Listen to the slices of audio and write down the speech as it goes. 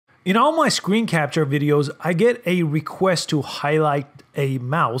In all my screen capture videos, I get a request to highlight a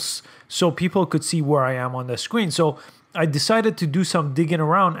mouse so people could see where I am on the screen. So I decided to do some digging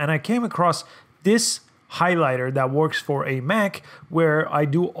around and I came across this highlighter that works for a Mac where I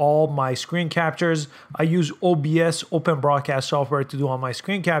do all my screen captures. I use OBS, Open Broadcast software, to do all my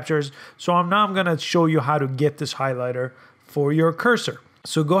screen captures. So I'm gonna show you how to get this highlighter for your cursor.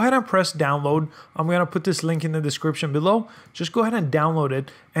 So go ahead and press download. I'm gonna put this link in the description below. Just go ahead and download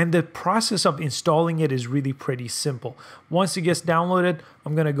it. And the process of installing it is really pretty simple. Once it gets downloaded,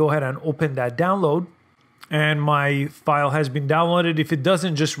 I'm gonna go ahead and open that download. And my file has been downloaded. If it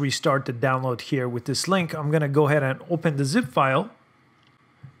doesn't, just restart the download here with this link. I'm gonna go ahead and open the zip file.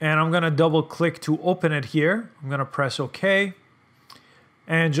 And I'm gonna double click to open it here. I'm gonna press OK.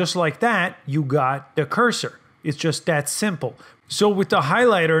 And just like that, you got the cursor. It's just that simple. So with the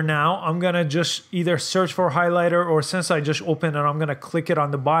highlighter now, I'm gonna just either search for highlighter, or since I just opened it, I'm gonna click it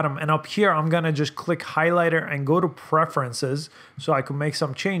on the bottom. And up here, I'm gonna just click highlighter and go to preferences so I can make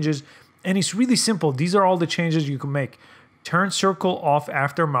some changes. And it's really simple. These are all the changes you can make. Turn circle off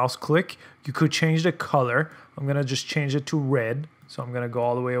after mouse click. You could change the color. I'm gonna just change it to red. So I'm gonna go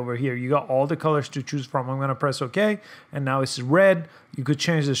all the way over here. You got all the colors to choose from. I'm gonna press OK, and now it's red. You could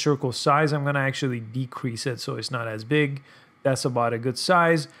change the circle size. I'm gonna actually decrease it so it's not as big. That's about a good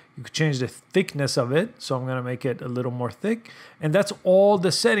size. You could change the thickness of it. So I'm gonna make it a little more thick. And that's all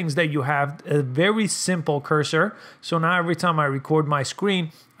the settings that you have. A very simple cursor. So now every time I record my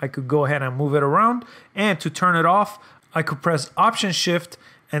screen, I could go ahead and move it around. And to turn it off, I could press Option Shift,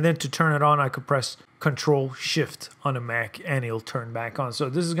 and then to turn it on, I could press Control Shift on a Mac, and it'll turn back on. So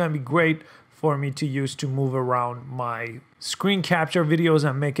this is gonna be great for me to use to move around my screen capture videos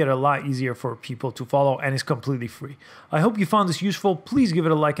and make it a lot easier for people to follow, and it's completely free. I hope you found this useful. Please give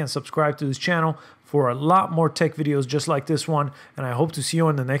it a like and subscribe to this channel for a lot more tech videos just like this one, and I hope to see you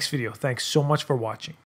in the next video. Thanks so much for watching.